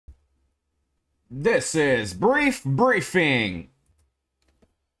This is Brief Briefing.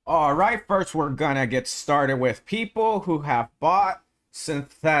 Alright, first we're gonna get started with people who have bought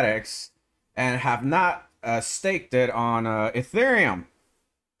Synthetix and have not staked it on Ethereum.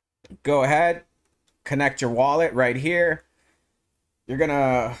 Go ahead, connect your wallet right here. You're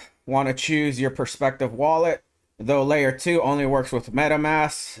gonna want to choose your prospective wallet, though layer 2 only works with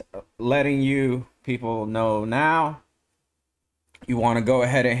MetaMask, letting you people know now. You want to go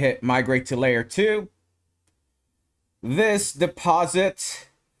ahead and hit migrate to layer 2. This deposit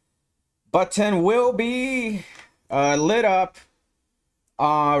button will be lit up.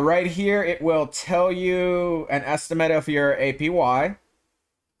 Right here, it will tell you an estimate of your APY.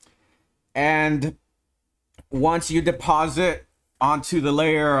 And once you deposit onto the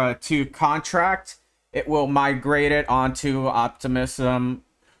layer 2 contract, it will migrate it onto Optimism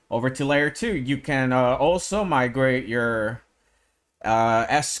over to layer 2. You can also migrate your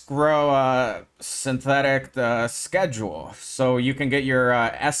escrow synthetic schedule, so you can get your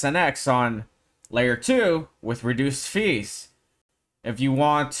SNX on layer 2 with reduced fees. If you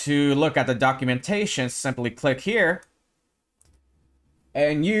want to look at the documentation, simply click here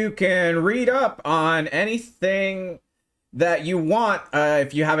and you can read up on anything that you want.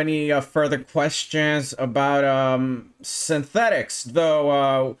 If you have any further questions about Synthetix,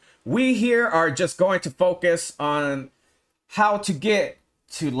 though we here are just going to focus on how to get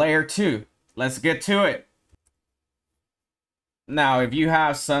to layer 2. Let's get to it. Now, if you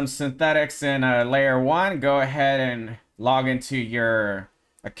have some Synthetix in layer 1, go ahead and log into your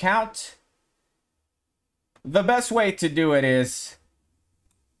account. The best way to do it is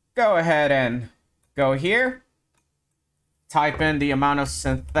go ahead and go here. Type in the amount of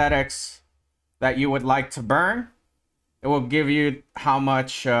Synthetix that you would like to burn. It will give you how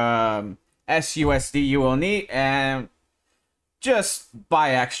much SUSD you will need, and just buy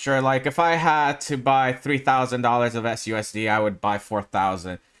extra. Like if I had to buy $3,000 of SUSD, I would buy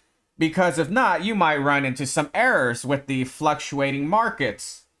 4,000. Because if not, you might run into some errors with the fluctuating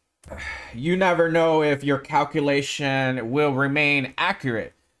markets. You never know if your calculation will remain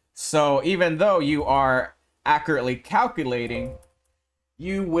accurate. So even though you are accurately calculating,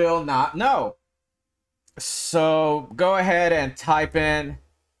 you will not know. So go ahead and type in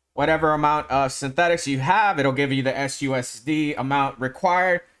whatever amount of Synthetix you have. It'll give you the SUSD amount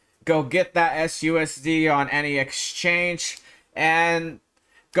required. Go get that SUSD on any exchange and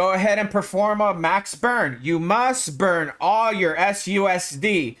go ahead and perform a max burn. You must burn all your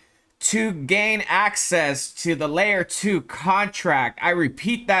SUSD to gain access to the layer 2 contract. I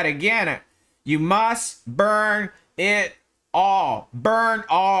repeat that again. You must burn it all. Burn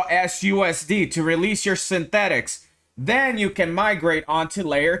all SUSD to release your Synthetix. Then you can migrate onto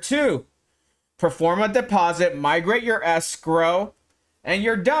layer 2. Perform a deposit, migrate your escrow, and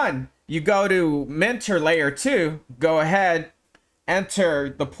you're done. You go to Minter layer 2, go ahead, enter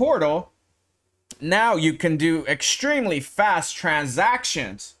the portal. Now you can do extremely fast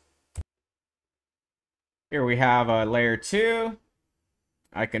transactions. Here we have a layer 2.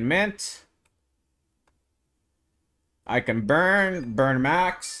 I can mint. I can burn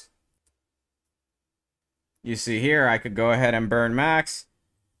max. You see here, I could go ahead and burn max.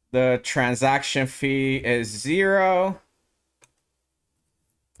 The transaction fee is 0.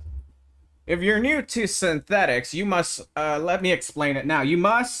 If you're new to Synthetix, you must, let me explain it now. You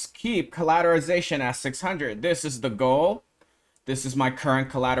must keep collateralization at 600. This is the goal. This is my current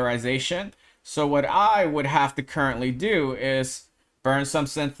collateralization. So what I would have to currently do is burn some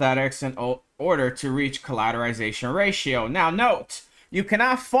Synthetix in order to reach collateralization ratio. Now note, you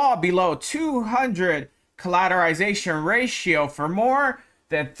cannot fall below 200 collateralization ratio for more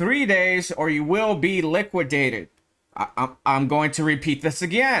than 3 days or you will be liquidated. I'm going to repeat this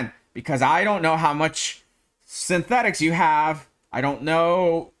again because I don't know how much Synthetix you have. I don't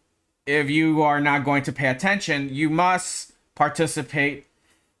know if you are not going to pay attention. You must participate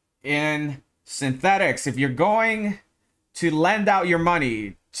in Synthetix. If you're going to lend out your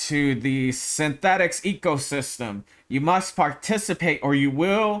money to the Synthetix ecosystem, you must participate or you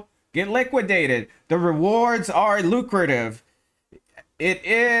will get liquidated. The rewards are lucrative. It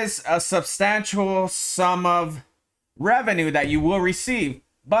is a substantial sum of revenue that you will receive,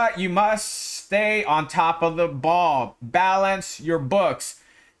 but you must stay on top of the ball. Balance your books.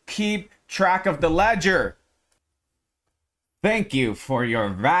 Keep track of the ledger. Thank you for your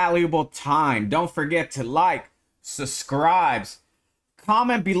valuable time. Don't forget to like, subscribe,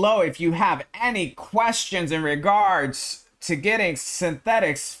 comment below if you have any questions in regards to getting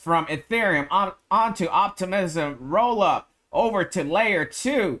Synthetix from Ethereum onto Optimism rollup over to layer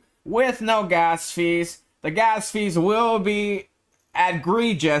 2 with no gas fees. The gas fees will be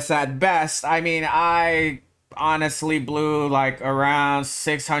egregious at best. I mean, I honestly blew like around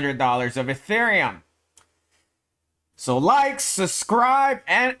 $600 of Ethereum. So like, subscribe,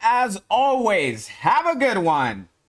 and as always, have a good one.